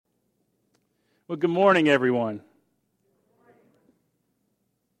Well, good morning, everyone.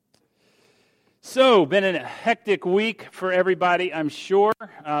 So, been a hectic week for everybody, I'm sure.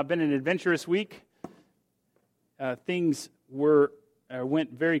 Been an adventurous week. Things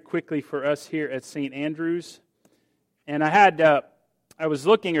went very quickly for us here at St. Andrews. And I was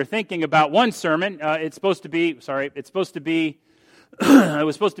looking or thinking about one sermon. It was supposed to be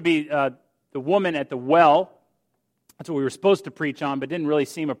the woman at the well. That's what we were supposed to preach on, but didn't really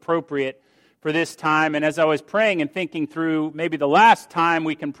seem appropriate for this time. And as I was praying and thinking through maybe the last time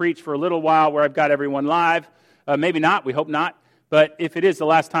we can preach for a little while where I've got everyone live, maybe not, we hope not, but if it is the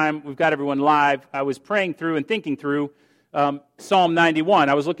last time we've got everyone live, I was praying through and thinking through Psalm 91.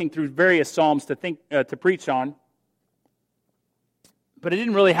 I was looking through various psalms to preach on, but I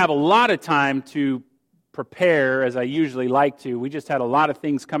didn't really have a lot of time to prepare as I usually like to. We just had a lot of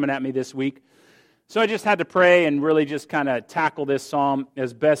things coming at me this week. So I just had to pray and really just kind of tackle this psalm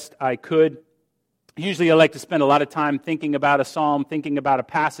as best I could. Usually I like to spend a lot of time thinking about a psalm, thinking about a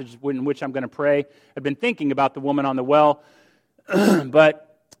passage in which I'm going to pray. I've been thinking about the woman on the well,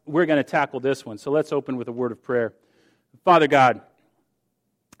 but we're going to tackle this one. So let's open with a word of prayer. Father God,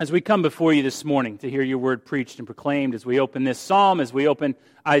 as we come before you this morning to hear your word preached and proclaimed, as we open this psalm, as we open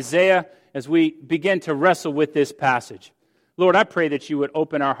Isaiah, as we begin to wrestle with this passage, Lord, I pray that you would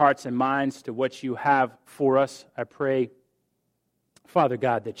open our hearts and minds to what you have for us. I pray, Father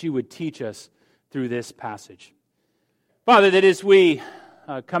God, that you would teach us through this passage. Father, that as we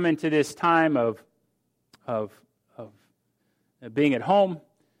come into this time of being at home,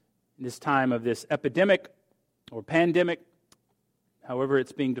 this time of this epidemic or pandemic, however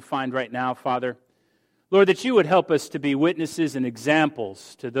it's being defined right now, Father, Lord, that you would help us to be witnesses and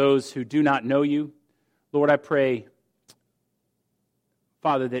examples to those who do not know you. Lord, I pray,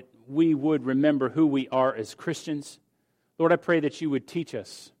 Father, that we would remember who we are as Christians. Lord, I pray that you would teach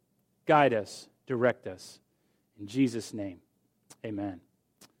us, guide us, direct us. In Jesus' name, amen.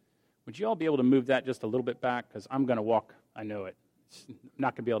 Would you all be able to move that just a little bit back? Because I'm going to walk. I know it. I'm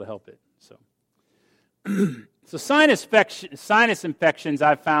not going to be able to help it. So sinus infections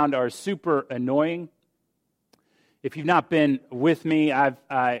I've found are super annoying. If you've not been with me, I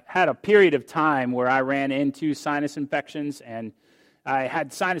had a period of time where I ran into sinus infections, and I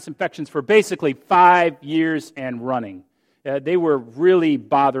had sinus infections for basically 5 years and running. They were really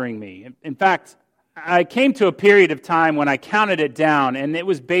bothering me. In fact, I came to a period of time when I counted it down, and it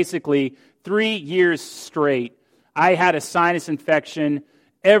was basically 3 years straight. I had a sinus infection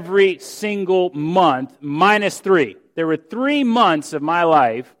every single month, minus 3. There were 3 months of my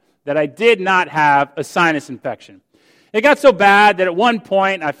life that I did not have a sinus infection. It got so bad that at one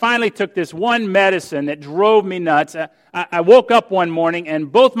point, I finally took this one medicine that drove me nuts. I woke up one morning,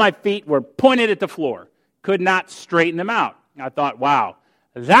 and both my feet were pointed at the floor. Could not straighten them out. I thought, wow,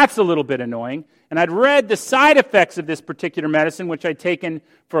 that's a little bit annoying. And I'd read the side effects of this particular medicine, which I'd taken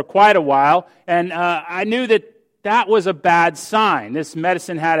for quite a while, and I knew that was a bad sign. This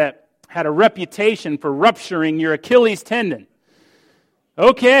medicine had a reputation for rupturing your Achilles tendon.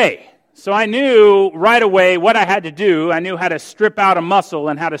 Okay, so I knew right away what I had to do. I knew how to strip out a muscle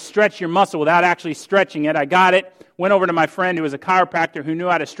and how to stretch your muscle without actually stretching it. I got it. Went over to my friend who was a chiropractor who knew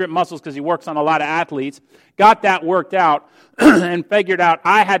how to strip muscles because he works on a lot of athletes. Got that worked out and figured out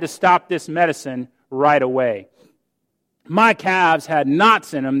I had to stop this medicine right away. My calves had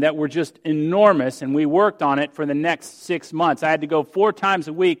knots in them that were just enormous, and we worked on it for the next 6 months. I had to go 4 times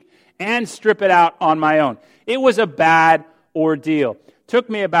a week and strip it out on my own. It was a bad ordeal.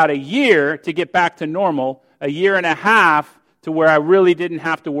 Took me about a year to get back to normal, a year and a half to where I really didn't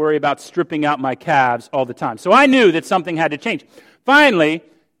have to worry about stripping out my calves all the time. So I knew that something had to change. Finally,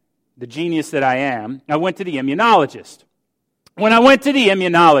 the genius that I am, I went to the immunologist. When I went to the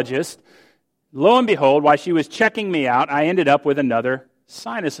immunologist, lo and behold, while she was checking me out, I ended up with another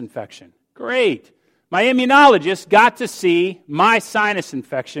sinus infection. Great. My immunologist got to see my sinus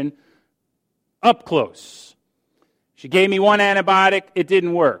infection up close. She gave me one antibiotic, it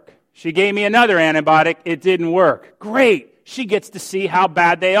didn't work. She gave me another antibiotic, it didn't work. Great. She gets to see how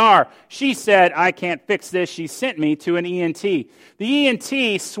bad they are. She said, I can't fix this. She sent me to an ENT. The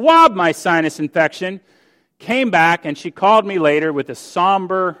ENT swabbed my sinus infection, came back, and she called me later with a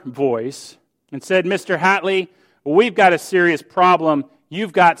somber voice and said, Mr. Hatley, we've got a serious problem.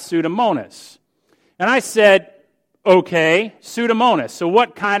 You've got Pseudomonas. And I said, okay, Pseudomonas. So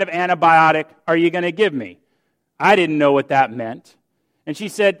what kind of antibiotic are you going to give me? I didn't know what that meant. And she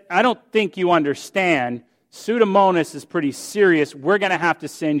said, I don't think you understand. Pseudomonas is pretty serious. We're going to have to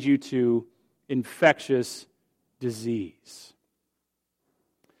send you to infectious disease.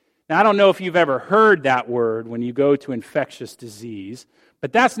 Now, I don't know if you've ever heard that word when you go to infectious disease,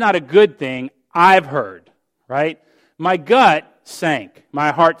 but that's not a good thing. I've heard, right? My gut sank.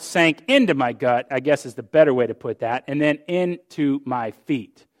 My heart sank into my gut, I guess is the better way to put that, and then into my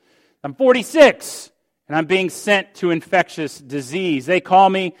feet. I'm 46, and I'm being sent to infectious disease. They call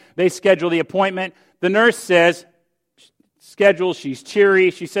me, they schedule the appointment. The nurse says, schedule, she's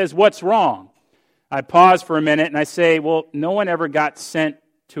cheery. She says, what's wrong? I pause for a minute, and I say, well, no one ever got sent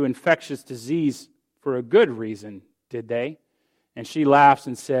to infectious disease for a good reason, did they? And she laughs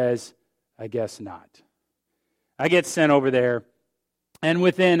and says, I guess not. I get sent over there, and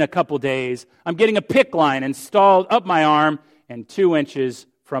within a couple days, I'm getting a PICC line installed up my arm and 2 inches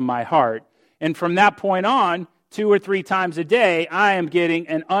from my heart. And from that point on, 2 or 3 times a day, I am getting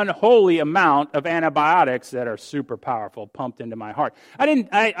an unholy amount of antibiotics that are super powerful pumped into my heart.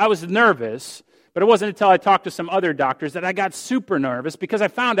 I was nervous, but it wasn't until I talked to some other doctors that I got super nervous because I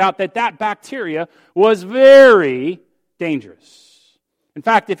found out that bacteria was very dangerous. In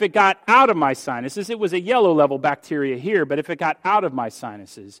fact, if it got out of my sinuses, it was a yellow level bacteria here, but if it got out of my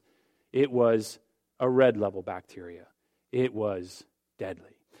sinuses, it was a red level bacteria. It was deadly.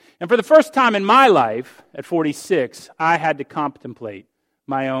 And for the first time in my life, at 46, I had to contemplate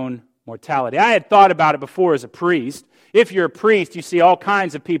my own mortality. I had thought about it before as a priest. If you're a priest, you see all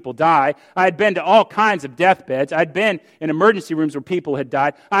kinds of people die. I had been to all kinds of deathbeds. I'd been in emergency rooms where people had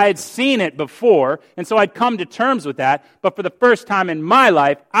died. I had seen it before, and so I'd come to terms with that. But for the first time in my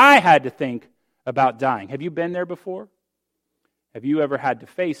life, I had to think about dying. Have you been there before? Have you ever had to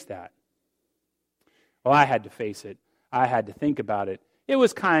face that? Well, I had to face it. I had to think about it. It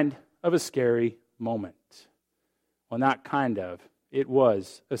was kind of a scary moment. Well, not kind of. It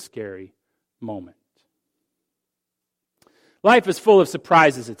was a scary moment. Life is full of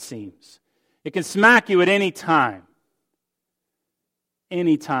surprises, it seems. It can smack you at any time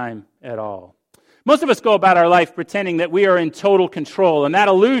at all. Most of us go about our life pretending that we are in total control, and that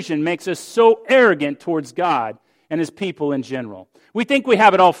illusion makes us so arrogant towards God and His people in general. We think we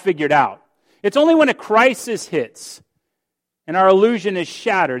have it all figured out. It's only when a crisis hits and our illusion is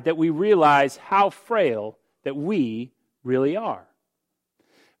shattered that we realize how frail that we really are.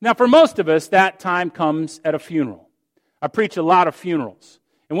 Now, for most of us, that time comes at a funeral. I preach a lot of funerals.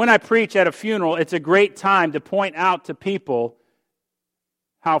 And when I preach at a funeral, it's a great time to point out to people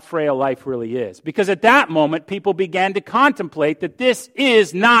how frail life really is. Because at that moment, people began to contemplate that this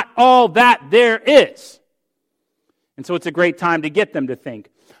is not all that there is. And so it's a great time to get them to think,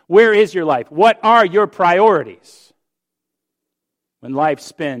 where is your life? What are your priorities when life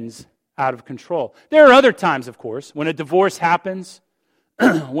spins out of control? There are other times, of course, when a divorce happens,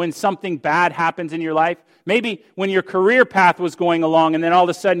 when something bad happens in your life. Maybe when your career path was going along and then all of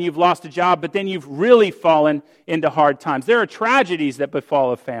a sudden you've lost a job, but then you've really fallen into hard times. There are tragedies that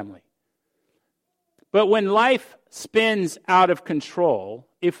befall a family. But when life spins out of control,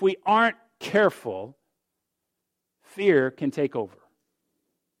 if we aren't careful, fear can take over.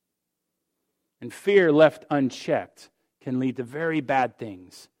 And fear left unchecked can lead to very bad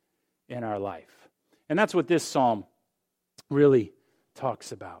things in our life. And that's what this psalm really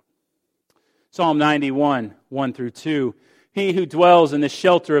talks about. Psalm 91, 1 through 2. He who dwells in the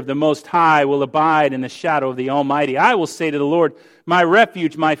shelter of the Most High will abide in the shadow of the Almighty. I will say to the Lord, my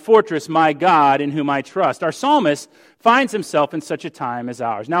refuge, my fortress, my God, in whom I trust. Our psalmist finds himself in such a time as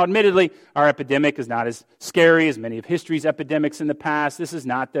ours. Now, admittedly, our epidemic is not as scary as many of history's epidemics in the past. This is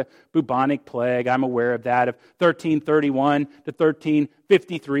not the bubonic plague. I'm aware of that, of 1331 to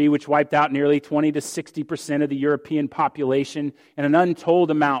 1353, which wiped out nearly 20 to 60% of the European population and an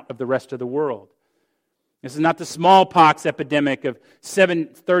untold amount of the rest of the world. This is not the smallpox epidemic of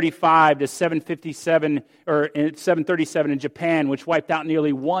 735 to 757 or 737 in Japan, which wiped out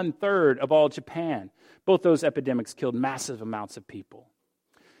nearly 1/3 of all Japan. Both those epidemics killed massive amounts of people.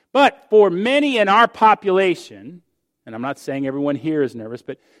 But for many in our population, and I'm not saying everyone here is nervous,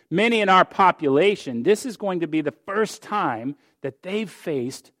 but many in our population, this is going to be the first time that they've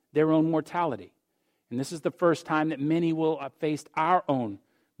faced their own mortality. And this is the first time that many will have faced our own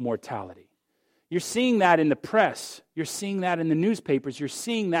mortality. You're seeing that in the press. You're seeing that in the newspapers. You're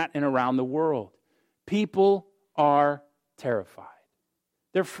seeing that in around the world. People are terrified.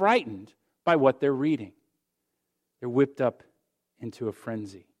 They're frightened by what they're reading. They're whipped up into a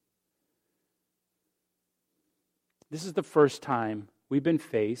frenzy. This is the first time we've been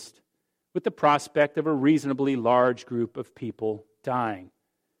faced with the prospect of a reasonably large group of people dying.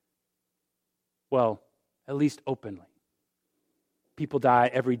 Well, at least openly. People die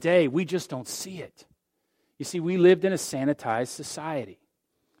every day. We just don't see it. You see, we lived in a sanitized society.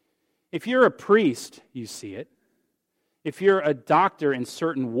 If you're a priest, you see it. If you're a doctor in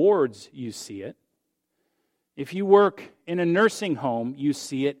certain wards, you see it. If you work in a nursing home, you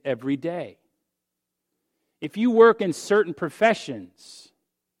see it every day. If you work in certain professions,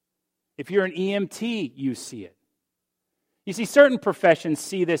 if you're an EMT, you see it. You see, certain professions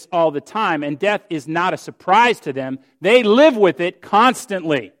see this all the time, and death is not a surprise to them. They live with it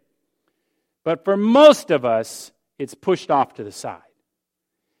constantly. But for most of us, it's pushed off to the side.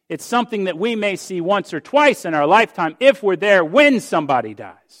 It's something that we may see once or twice in our lifetime if we're there when somebody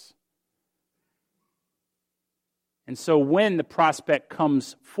dies. And so when the prospect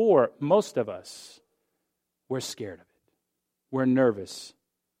comes for most of us, we're scared of it. We're nervous.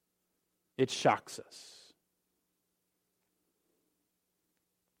 It shocks us.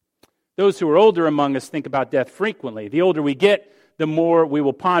 Those who are older among us think about death frequently. The older we get, the more we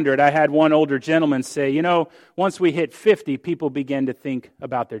will ponder it. I had one older gentleman say, once we hit 50, people begin to think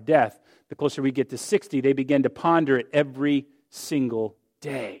about their death. The closer we get to 60, they begin to ponder it every single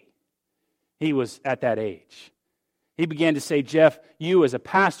day. He was at that age. He began to say, Jeff, you as a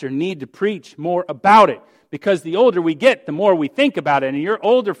pastor need to preach more about it, because the older we get, the more we think about it. And your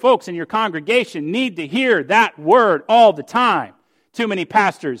older folks in your congregation need to hear that word all the time. Too many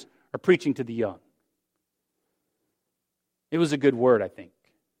pastors are preaching to the young. It was a good word, I think.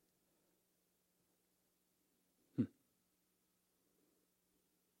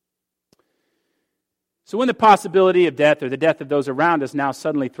 So when the possibility of death or the death of those around us now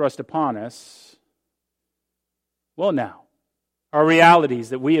suddenly thrust upon us, well now, our realities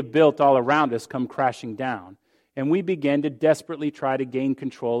that we have built all around us come crashing down, and we begin to desperately try to gain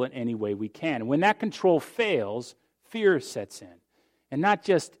control in any way we can. And when that control fails, fear sets in. And not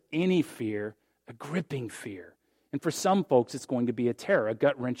just any fear, a gripping fear. And for some folks, it's going to be a terror, a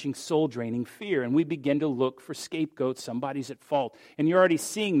gut-wrenching, soul-draining fear. And we begin to look for scapegoats. Somebody's at fault. And you're already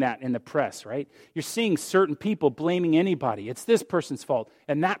seeing that in the press, right? You're seeing certain people blaming anybody. It's this person's fault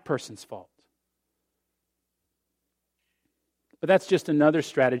and that person's fault. But that's just another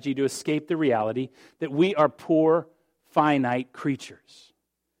strategy to escape the reality that we are poor, finite creatures.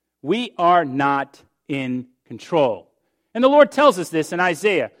 We are not in control. And the Lord tells us this in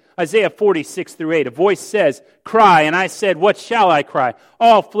Isaiah 46:8. A voice says, "Cry." And I said, "What shall I cry?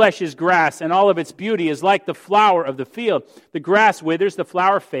 All flesh is grass, and all of its beauty is like the flower of the field. The grass withers, the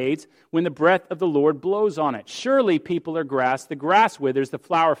flower fades, when the breath of the Lord blows on it. Surely people are grass. The grass withers, the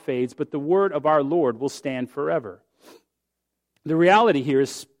flower fades, but the word of our Lord will stand forever." The reality here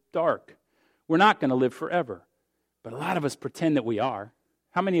is stark. We're not going to live forever. But a lot of us pretend that we are.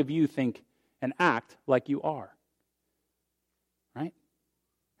 How many of you think and act like you are? Right?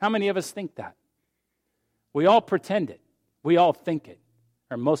 How many of us think that? We all pretend it. We all think it.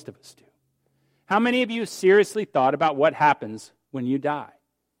 Or most of us do. How many of you seriously thought about what happens when you die?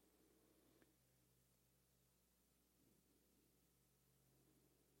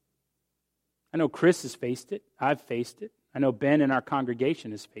 I know Chris has faced it. I've faced it. I know Ben in our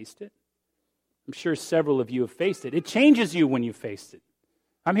congregation has faced it. I'm sure several of you have faced it. It changes you when you face it.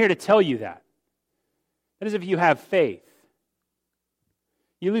 I'm here to tell you that. That is if you have faith.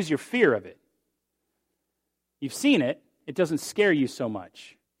 You lose your fear of it. You've seen it. It doesn't scare you so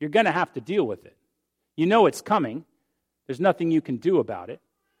much. You're going to have to deal with it. You know it's coming. There's nothing you can do about it.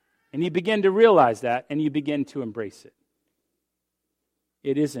 And you begin to realize that, and you begin to embrace it.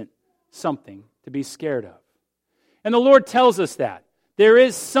 It isn't something to be scared of. And the Lord tells us that. There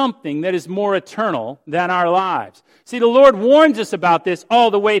is something that is more eternal than our lives. See, the Lord warns us about this all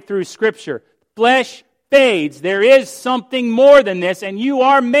the way through Scripture. Flesh fades. There is something more than this, and you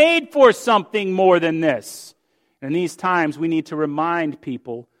are made for something more than this. And in these times, we need to remind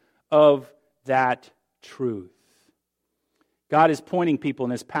people of that truth. God is pointing people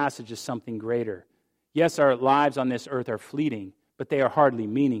in this passage to something greater. Yes, our lives on this earth are fleeting, but they are hardly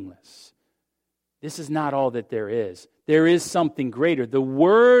meaningless. This is not all that there is. There is something greater. The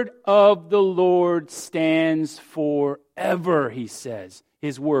word of the Lord stands forever, he says.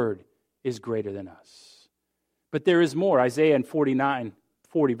 His word is greater than us. But there is more. Isaiah in 40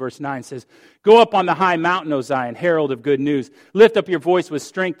 verse 9 says, "Go up on the high mountain, O Zion, herald of good news. Lift up your voice with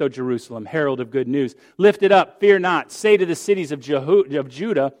strength, O Jerusalem, herald of good news. Lift it up, fear not. Say to the cities of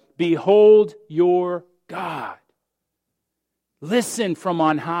Judah, behold your God. Listen from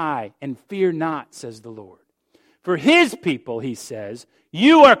on high and fear not, says the Lord. For his people, he says,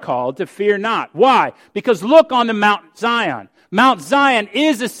 you are called to fear not." Why? Because look on the Mount Zion. Mount Zion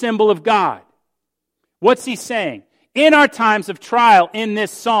is a symbol of God. What's he saying? In our times of trial in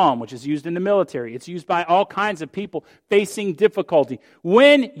this psalm, which is used in the military, it's used by all kinds of people facing difficulty.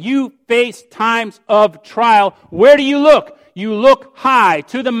 When you face times of trial, where do you look? You look high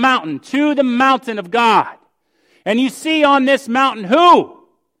to the mountain of God. And you see on this mountain who?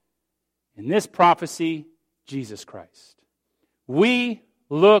 In this prophecy, Jesus Christ. We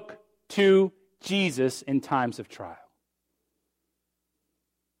look to Jesus in times of trial.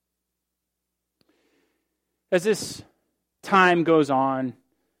 As this time goes on,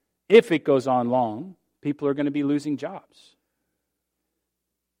 if it goes on long, people are going to be losing jobs.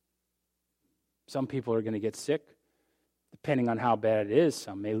 Some people are going to get sick. Depending on how bad it is,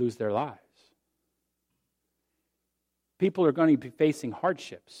 some may lose their lives. People are going to be facing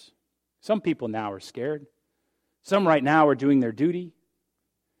hardships. Some people now are scared. Some right now are doing their duty.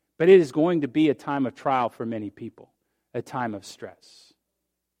 But it is going to be a time of trial for many people, a time of stress.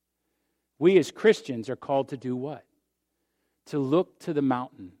 We as Christians are called to do what? To look to the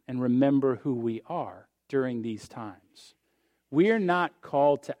mountain and remember who we are during these times. We are not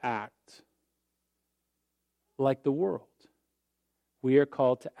called to act like the world. We are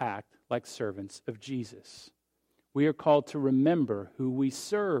called to act like servants of Jesus. We are called to remember who we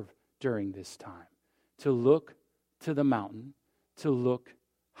serve during this time, to look to the mountain, to look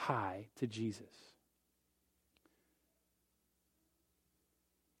high to Jesus.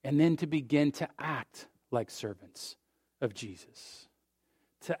 And then to begin to act like servants of Jesus,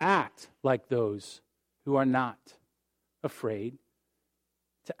 to act like those who are not afraid,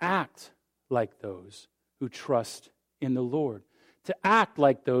 to act like those who trust in the Lord, to act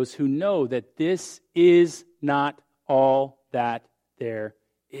like those who know that this is not all that there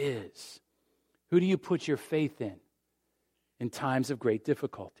is. Who do you put your faith in times of great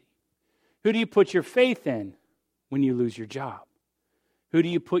difficulty? Who do you put your faith in when you lose your job? Who do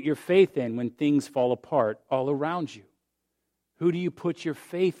you put your faith in when things fall apart all around you? Who do you put your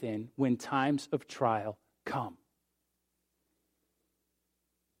faith in when times of trial come?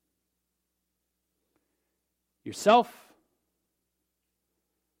 Yourself?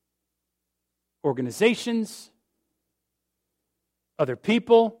 Organizations? Other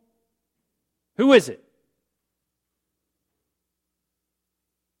people? Who is it?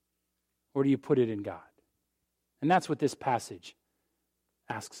 Or do you put it in God? And that's what this passage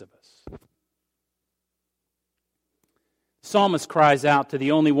asks of us. The psalmist cries out to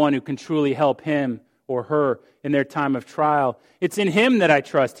the only one who can truly help him or her in their time of trial. It's in him that I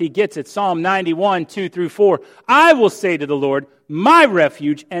trust. He gets it. Psalm 91, 2-4. I will say to the Lord, my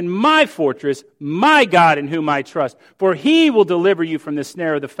refuge and my fortress, my God in whom I trust. For he will deliver you from the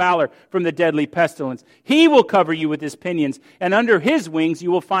snare of the fowler, from the deadly pestilence. He will cover you with his pinions, and under his wings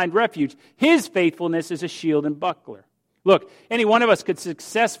you will find refuge. His faithfulness is a shield and buckler. Look, any one of us could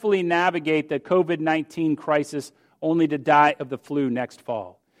successfully navigate the COVID-19 crisis only to die of the flu next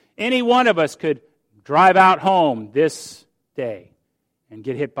fall. Any one of us could drive out home this day and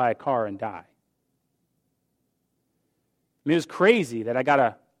get hit by a car and die. I mean, it was crazy that I got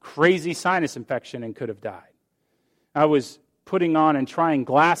a crazy sinus infection and could have died. I was putting on and trying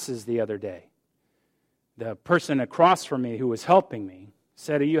glasses the other day. The person across from me who was helping me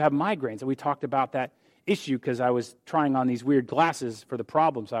said, you have migraines. And we talked about that issue because I was trying on these weird glasses for the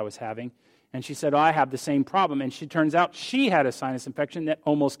problems I was having. And she said, I have the same problem. And she turns out she had a sinus infection that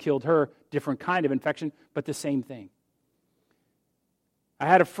almost killed her, different kind of infection, but the same thing. I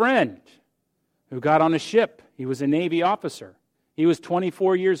had a friend who got on a ship. He was a Navy officer. He was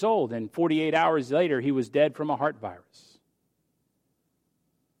 24 years old, and 48 hours later, he was dead from a heart virus.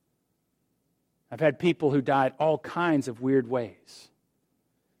 I've had people who died all kinds of weird ways.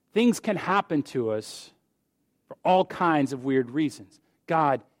 Things can happen to us for all kinds of weird reasons.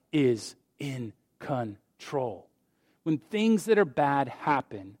 God is in control. When things that are bad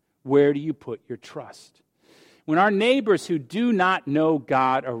happen, where do you put your trust? When our neighbors who do not know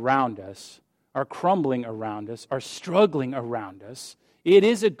God around us are crumbling around us, are struggling around us, it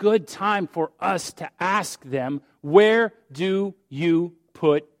is a good time for us to ask them, where do you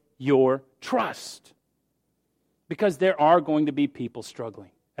put your trust? Because there are going to be people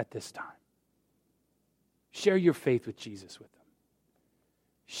struggling at this time. Share your faith with Jesus with them.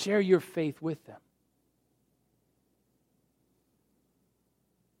 Share your faith with them.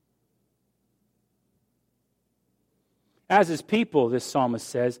 As his people, this psalmist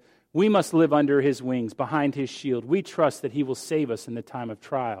says, we must live under his wings, behind his shield. We trust that he will save us in the time of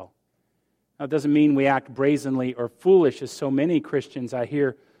trial. Now, it doesn't mean we act brazenly or foolish, as so many Christians I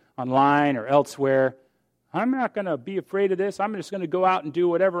hear online or elsewhere. I'm not going to be afraid of this. I'm just going to go out and do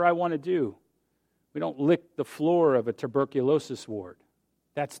whatever I want to do. We don't lick the floor of a tuberculosis ward.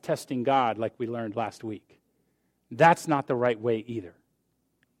 That's testing God, like we learned last week. That's not the right way either.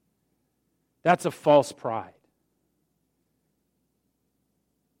 That's a false pride.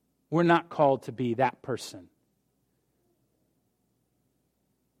 We're not called to be that person.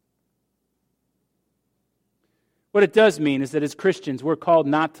 What it does mean is that as Christians, we're called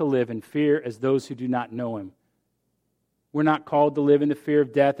not to live in fear as those who do not know him. We're not called to live in the fear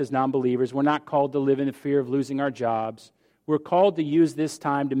of death as non-believers. We're not called to live in the fear of losing our jobs. We're called to use this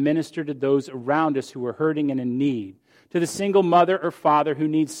time to minister to those around us who are hurting and in need. To the single mother or father who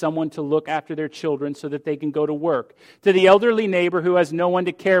needs someone to look after their children so that they can go to work. To the elderly neighbor who has no one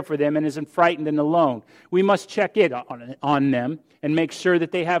to care for them and is frightened and alone. We must check in on them and make sure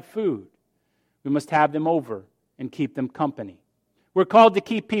that they have food. We must have them over and keep them company. We're called to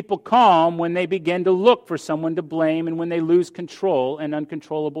keep people calm when they begin to look for someone to blame and when they lose control and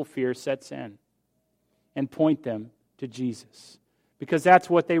uncontrollable fear sets in. And point them to Jesus. Because that's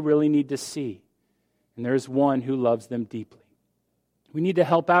what they really need to see. And there's one who loves them deeply. We need to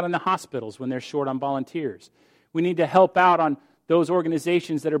help out in the hospitals when they're short on volunteers. We need to help out on those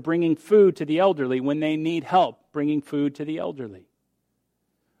organizations that are bringing food to the elderly when they need help bringing food to the elderly.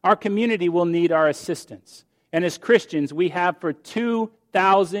 Our community will need our assistance. And as Christians, we have for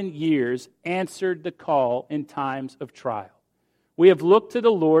 2,000 years answered the call in times of trial. We have looked to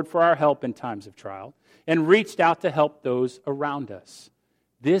the Lord for our help in times of trial and reached out to help those around us.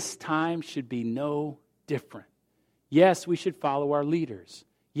 This time should be no different. Yes, we should follow our leaders.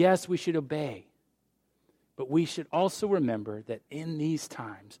 Yes, we should obey. But we should also remember that in these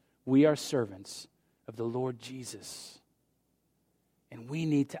times, we are servants of the Lord Jesus. And we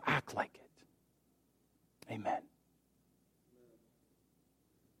need to act like it. Amen.